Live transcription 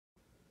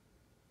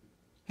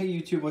Hey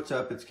YouTube, what's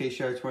up? It's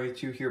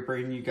KShy22 here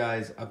bringing you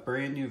guys a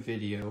brand new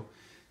video.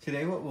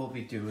 Today what we'll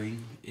be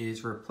doing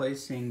is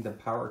replacing the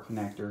power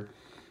connector.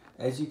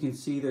 As you can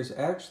see, there's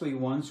actually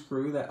one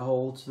screw that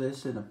holds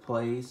this into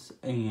place,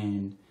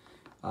 and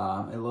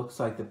it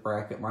looks like the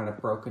bracket might have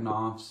broken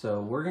off.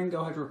 So we're going to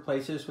go ahead and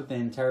replace this with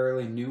an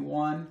entirely new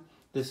one.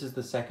 This is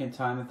the second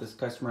time that this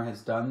customer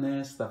has done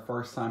this. The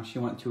first time she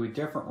went to a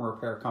different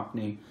repair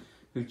company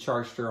who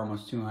charged her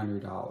almost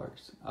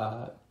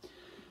 $200.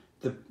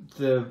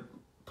 The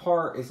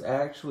part is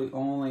actually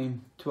only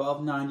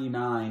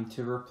 $12.99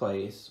 to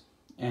replace,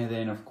 and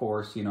then of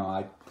course, you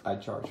know, I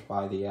charge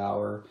by the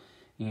hour,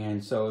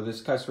 and so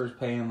this customer is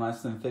paying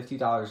less than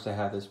 $50 to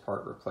have this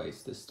part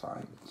replaced this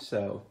time.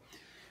 So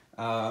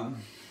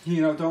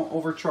you know, don't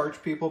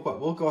overcharge people, but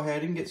we'll go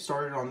ahead and get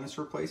started on this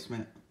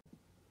replacement.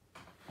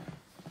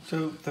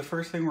 So the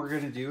first thing we're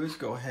going to do is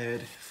go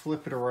ahead,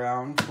 flip it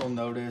around. We'll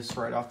notice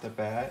right off the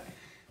bat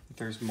that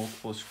there's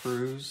multiple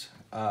screws.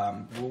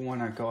 We'll want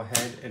to go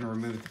ahead and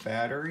remove the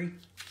battery.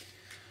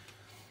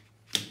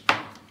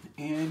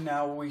 And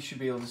now we should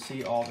be able to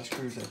see all the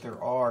screws that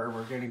there are.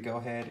 We're going to go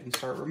ahead and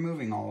start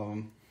removing all of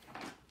them.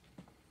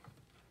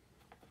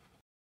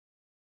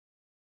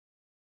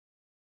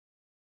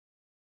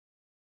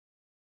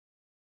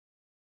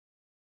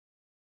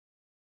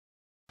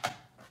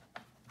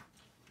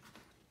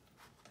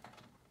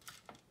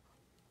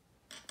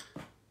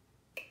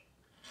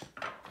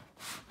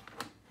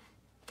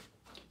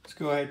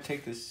 Go ahead and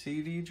take the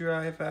CD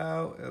drive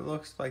out. It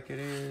looks like it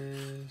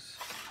is.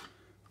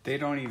 They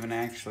don't even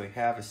actually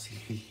have a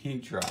CD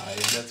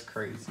drive. That's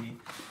crazy.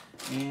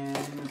 And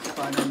let's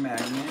find a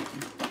magnet.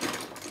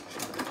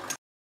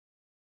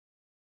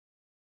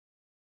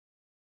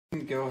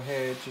 Go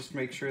ahead, just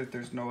make sure that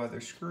there's no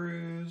other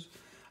screws.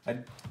 I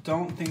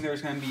don't think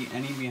there's going to be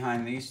any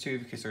behind these two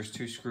because there's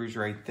two screws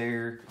right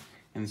there.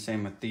 And the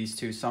same with these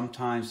two.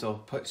 Sometimes they'll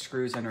put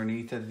screws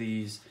underneath of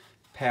these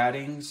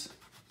paddings.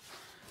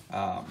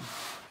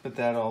 But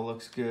that all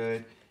looks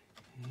good.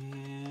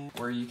 And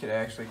where you could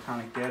actually kind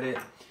of get it.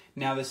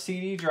 Now the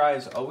CD drive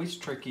is always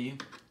tricky.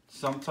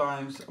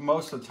 Sometimes,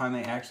 most of the time,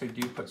 they actually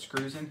do put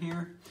screws in here.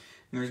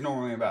 And there's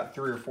normally about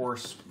 3 or 4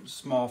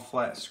 small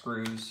flat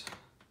screws.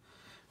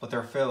 But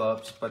they're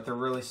Phillips, but they're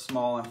really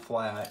small and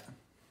flat.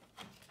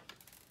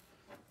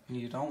 And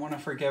you don't want to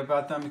forget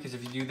about them, because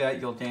if you do that,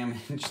 you'll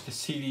damage the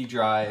CD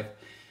drive.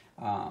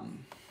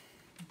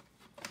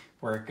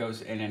 Where it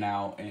goes in and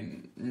out,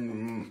 and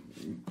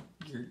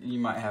you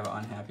might have an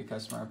unhappy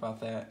customer about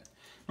that.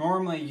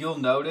 Normally, you'll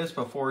notice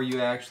before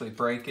you actually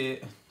break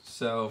it.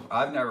 So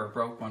I've never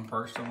broke one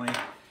personally,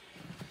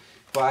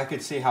 but I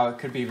could see how it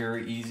could be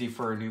very easy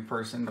for a new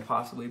person to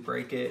possibly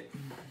break it.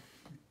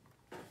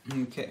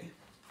 Okay,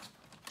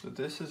 so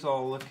this is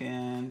all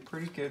looking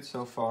pretty good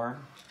so far.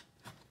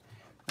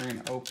 We're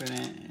gonna open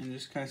it and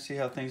just kind of see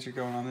how things are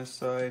going on this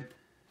side.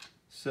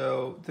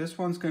 So this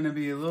one's gonna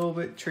be a little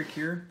bit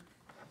trickier.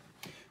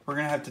 We're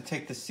going to have to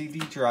take the CD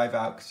drive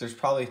out because there's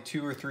probably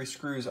 2 or 3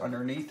 screws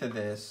underneath of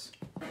this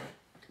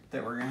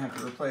that we're going to have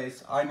to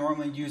replace. I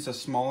normally use a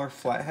smaller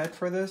flathead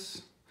for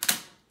this,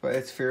 but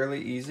it's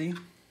fairly easy.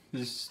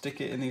 Just stick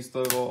it in these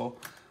little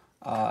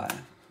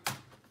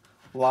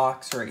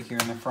locks right here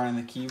in the front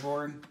of the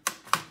keyboard.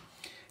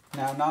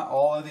 Now, not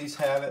all of these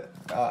have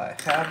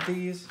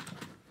these.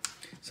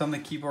 Some of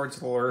the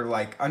keyboards are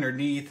like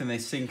underneath and they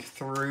sink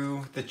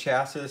through the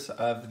chassis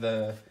of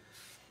the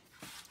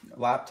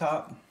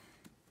laptop.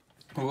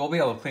 We'll be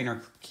able to clean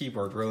our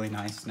keyboard really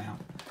nice now.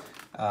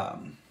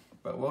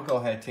 But we'll go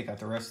ahead and take out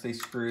the rest of these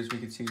screws. We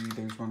can see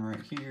there's one right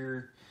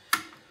here.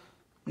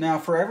 Now,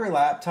 for every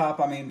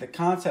laptop, I mean, the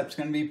concept's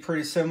going to be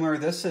pretty similar.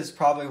 This is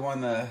probably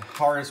one of the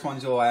hardest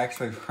ones you'll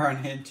actually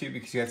run into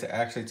because you have to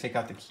actually take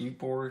out the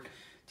keyboard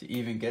to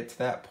even get to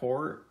that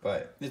port.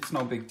 But it's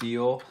no big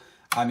deal.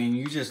 I mean,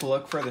 you just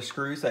look for the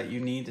screws that you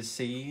need to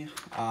see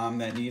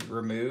that need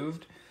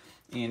removed.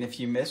 And if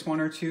you miss one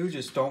or two,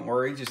 just don't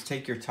worry. Just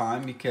take your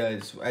time,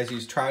 because as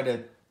you try to,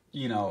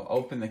 you know,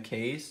 open the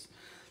case,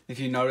 if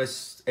you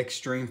notice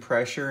extreme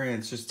pressure and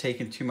it's just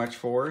taking too much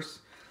force,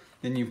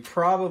 then you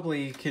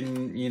probably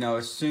can, you know,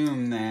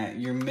 assume that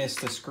you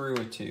missed a screw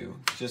or two.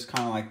 Just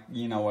kind of like,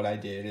 you know, what I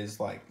did is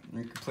like,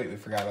 I completely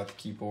forgot about the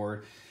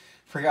keyboard.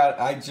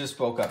 I just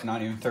woke up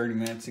not even 30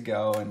 minutes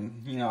ago,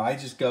 and, you know, I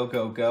just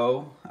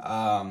go.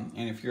 And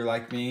if you're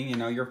like me, you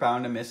know, you're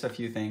bound to miss a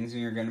few things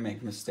and you're going to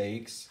make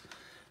mistakes.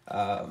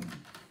 And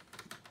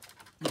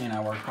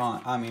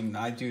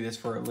I do this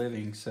for a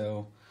living,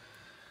 so.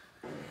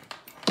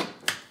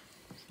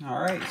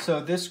 Alright, so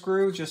this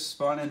screw just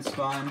spun and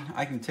spun.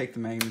 I can take the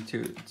magnet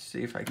to it to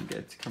see if I can get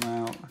it to come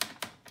out.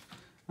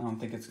 I don't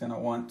think it's going to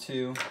want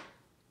to.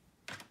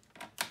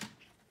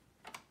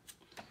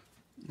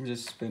 I'm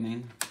just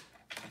spinning.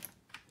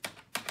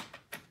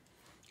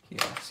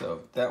 Yeah,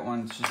 so that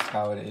one's just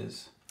how it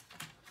is.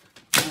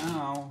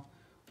 Now,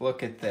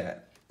 look at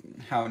that.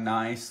 How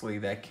nicely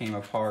that came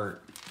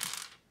apart.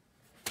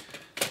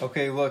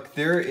 Okay, look,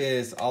 there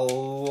is a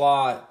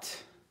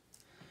lot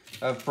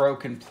of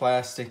broken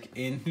plastic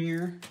in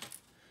here.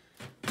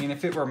 And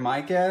if it were my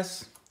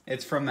guess,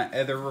 It's from the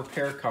other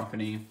repair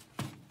company.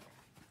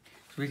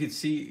 We could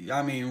see,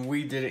 I mean,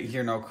 we didn't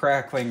hear no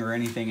crackling or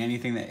anything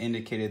that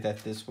indicated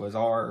that this was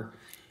our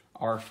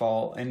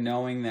fault. And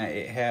knowing that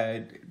it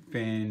had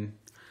been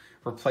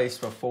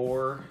replaced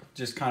before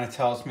just kind of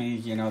tells me,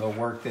 you know, the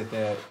work that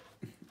the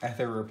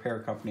other repair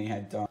company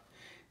had done.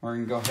 We're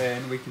going to go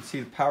ahead and we can see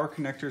the power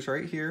connectors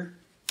right here.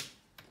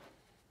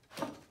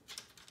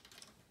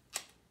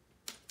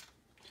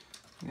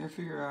 We gotta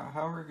figure out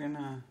how we're going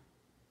to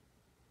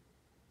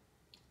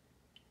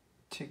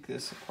take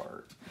this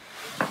apart.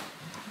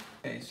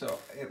 Okay, so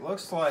it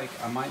looks like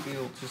I might be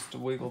able just to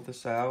wiggle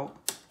this out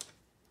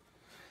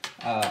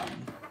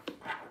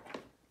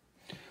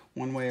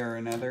one way or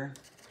another.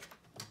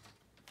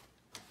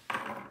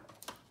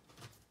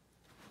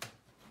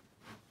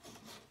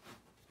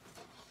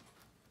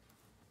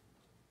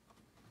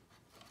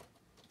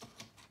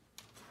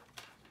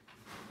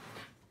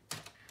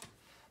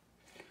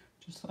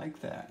 Just like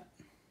that.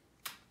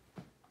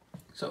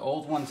 So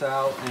old one's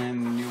out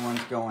and new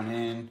one's going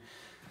in.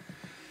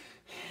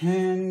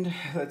 And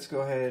let's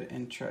go ahead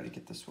and try to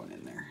get this one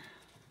in there.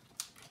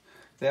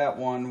 That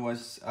one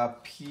was a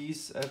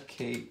piece of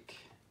cake.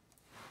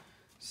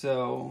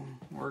 So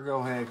we'll go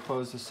ahead and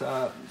close this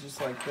up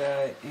just like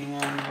that.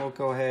 And we'll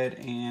go ahead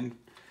and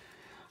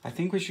I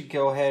think we should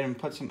go ahead and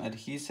put some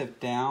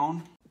adhesive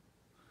down.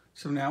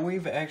 So now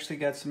we've actually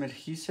got some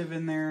adhesive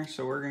in there.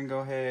 So we're going to go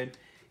ahead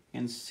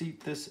and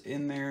seat this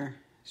in there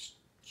as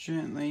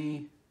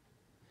gently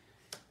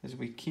as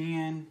we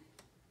can.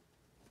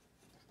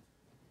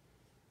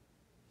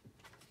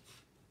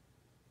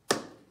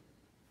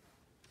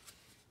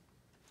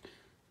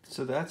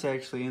 So that's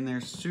actually in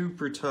there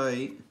super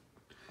tight,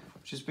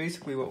 which is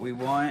basically what we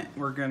want.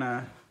 We're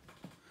gonna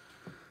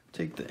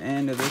take the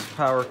end of this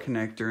power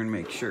connector and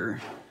make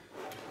sure.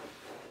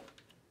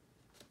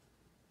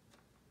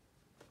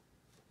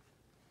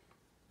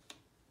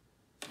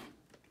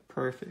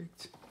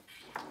 Perfect.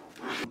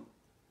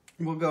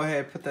 We'll go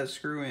ahead and put that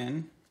screw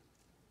in.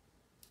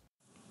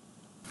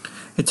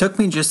 It took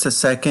me just a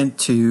second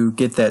to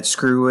get that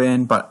screw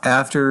in, but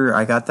after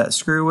I got that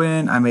screw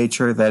in, I made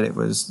sure that it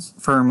was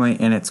firmly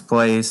in its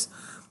place.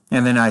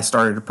 And then I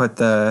started to put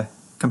the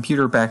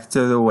computer back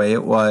to the way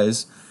it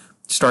was,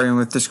 starting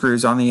with the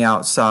screws on the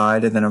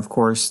outside, and then of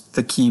course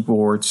the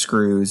keyboard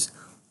screws.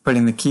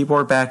 Putting the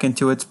keyboard back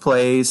into its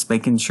place,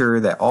 making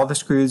sure that all the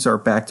screws are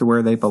back to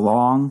where they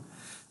belong.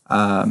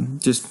 And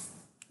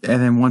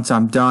then once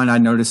I'm done, I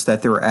noticed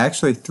that there were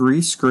actually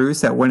 3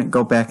 screws that wouldn't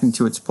go back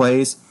into its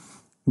place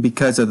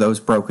because of those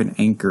broken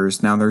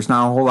anchors. Now, there's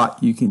not a whole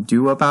lot you can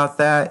do about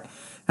that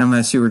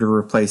unless you were to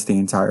replace the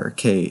entire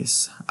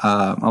case.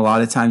 A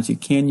lot of times you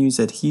can use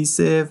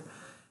adhesive,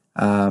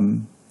 but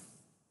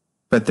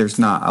there's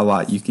not a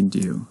lot you can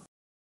do.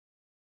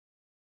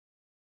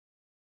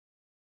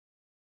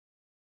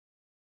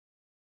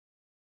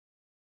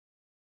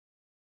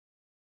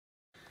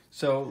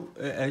 So,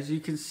 as you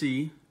can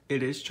see,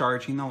 it is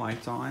charging, the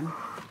lights on.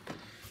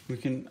 We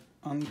can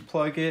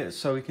unplug it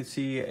so we can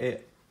see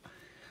it.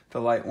 The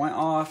light went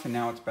off and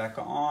now it's back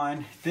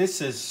on. This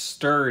is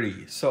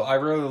sturdy, so I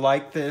really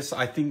like this.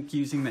 I think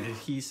using the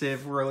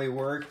adhesive really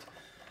worked.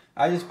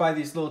 I just buy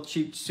these little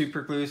cheap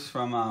super glues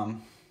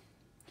from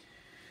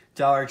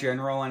Dollar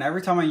General, and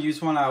every time I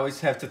use one I always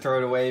have to throw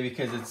it away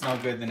because it's no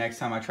good the next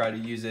time I try to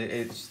use it.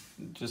 It's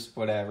just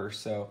whatever.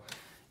 So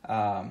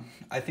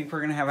I think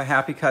we're gonna have a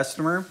happy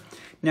customer.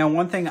 Now,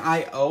 one thing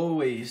I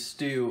always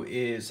do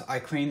is I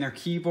clean their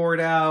keyboard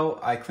out,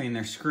 I clean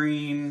their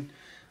screen,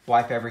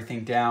 wipe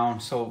everything down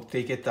so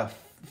they get the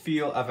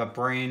feel of a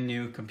brand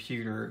new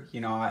computer.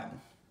 You know,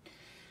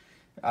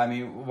 I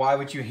mean, why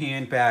would you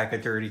hand back a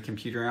dirty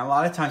computer? And a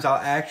lot of times I'll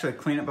actually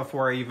clean it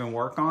before I even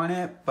work on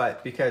it,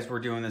 but because we're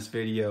doing this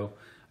video,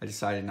 I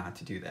decided not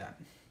to do that.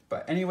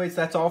 But anyways,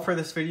 that's all for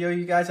this video,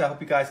 you guys. I hope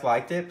you guys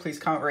liked it. Please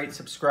comment, rate,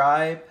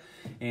 subscribe,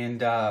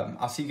 and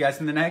I'll see you guys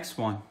in the next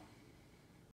one.